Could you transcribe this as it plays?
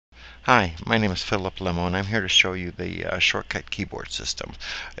Hi, my name is Phillip Lemel, and I'm here to show you the shortcut keyboard system.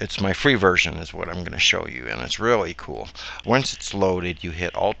 It's my free version is what I'm going to show you, and it's really cool. Once it's loaded, you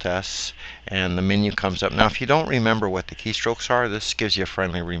hit Alt+S, and the menu comes up. Now, if you don't remember what the keystrokes are, this gives you a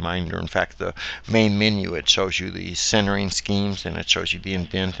friendly reminder. In fact, the main menu, it shows you the centering schemes, and it shows you the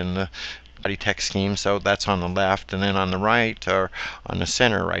indent and the body text scheme, so that's on the left, and then on the right, or on the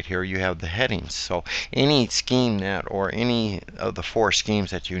center right here, you have the headings. So any scheme that, or any of the four schemes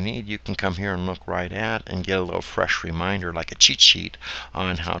that you need, you can come here and look right at and get a little fresh reminder, like a cheat sheet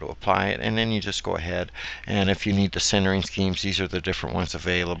on how to apply it. And then you just go ahead, and if you need the centering schemes, these are the different ones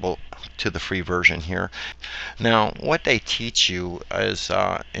available to the free version here. Now, what they teach you is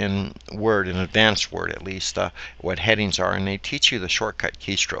in Word, in advanced Word at least, what headings are, and they teach you the shortcut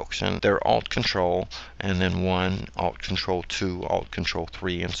keystrokes, and they're Alt+Ctrl, and then 1, Alt+Ctrl 2, Alt+Ctrl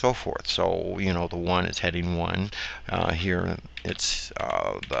 3, and so forth. So, you know, the 1 is heading 1. Here it's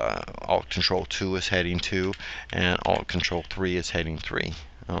the Alt+Ctrl 2 is heading 2, and Alt+Ctrl 3 is heading 3.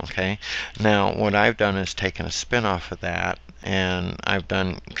 Okay, now what I've done is taken a spin off of that, and I've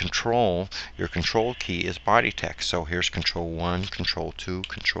done Control. Your Control key is body text, so here's Control 1, Control 2,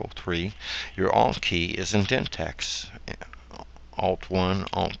 Control 3. Your Alt key is indent text, Alt 1,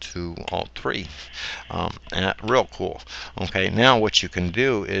 Alt 2, Alt 3. Real cool. Okay, now what you can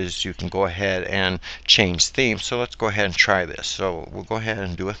do is you can go ahead and change themes. So let's go ahead and try this. So we'll go ahead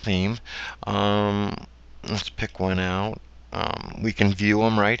and do a theme. Let's pick one out. We can view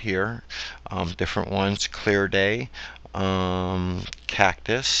them right here. Different ones: clear day,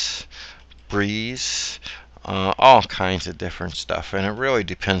 cactus, breeze, all kinds of different stuff, and it really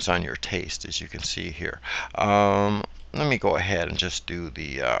depends on your taste, as you can see here. Let me go ahead and just do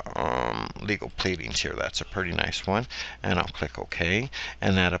the legal pleadings here. That's a pretty nice one, and I'll click OK,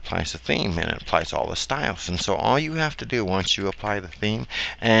 and that applies the theme, and it applies all the styles. And so all you have to do once you apply the theme,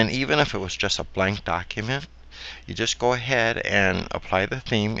 and even if it was just a blank document, you just go ahead and apply the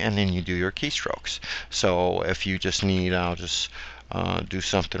theme, and then you do your keystrokes. So if you just need, I'll just do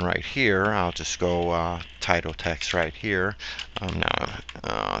something right here. I'll just go title text right here.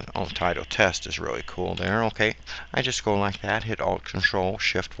 Title test is really cool there. Okay, I just go like that, hit Alt+Control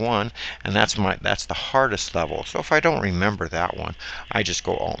Shift 1, and that's the hardest level. So if I don't remember that one, I just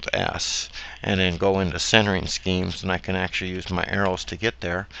go Alt+S, and then go into centering schemes, and I can actually use my arrows to get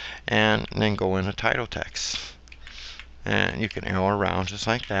there, and then go into title text. And you can arrow around just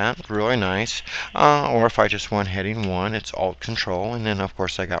like that. Really nice. Or if I just want heading 1, it's Alt+Control, and then of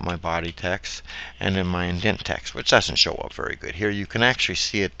course I got my body text and then my indent text, which doesn't show up very good here. You can actually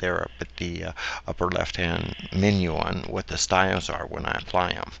see it there up at the upper left hand menu on what the styles are when I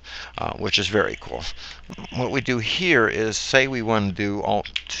apply them, which is very cool. What we do here is, say we want to do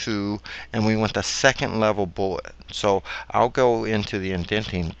Alt+2 and we want the second level bullet. So I'll go into the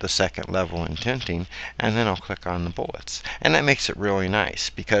indenting, the second level indenting, and then I'll click on the bullets. And that makes it really nice,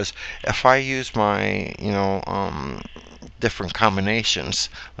 because if I use my, different combinations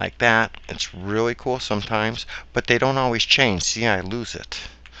like that, it's really cool sometimes, but they don't always change. See, I lose it.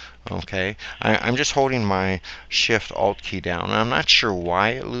 Okay, I'm just holding my Shift Alt key down, and I'm not sure why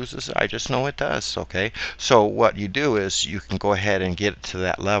it loses it. I just know it does. Okay, so what you do is you can go ahead and get it to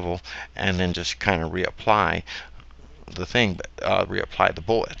that level, and then just kind of reapply the thing, reapply the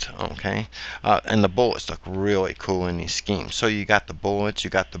bullet. Okay, and the bullets look really cool in these schemes. So you got the bullets, you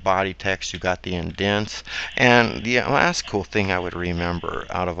got the body text, you got the indents, and the last cool thing I would remember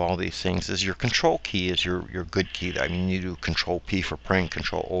out of all these things is your Control key is your good key. I mean, you do Control P for print,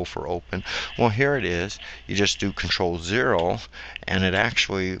 Control O for open. Well, here it is. You just do Control 0, and it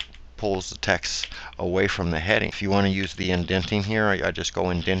actually pulls the text away from the heading. If you want to use the indenting here, I just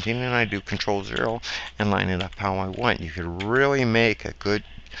go indenting, and I do Control 0 and line it up how I want. You could really make a good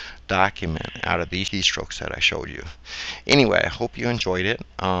document out of these keystrokes that I showed you. Anyway, I hope you enjoyed it.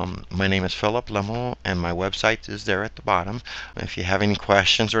 My name is Phillip Lemel, and my website is there at the bottom. If you have any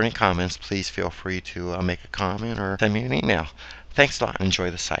questions or any comments, please feel free to make a comment or send me an email. Thanks a lot, and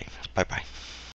enjoy the site. Bye-bye.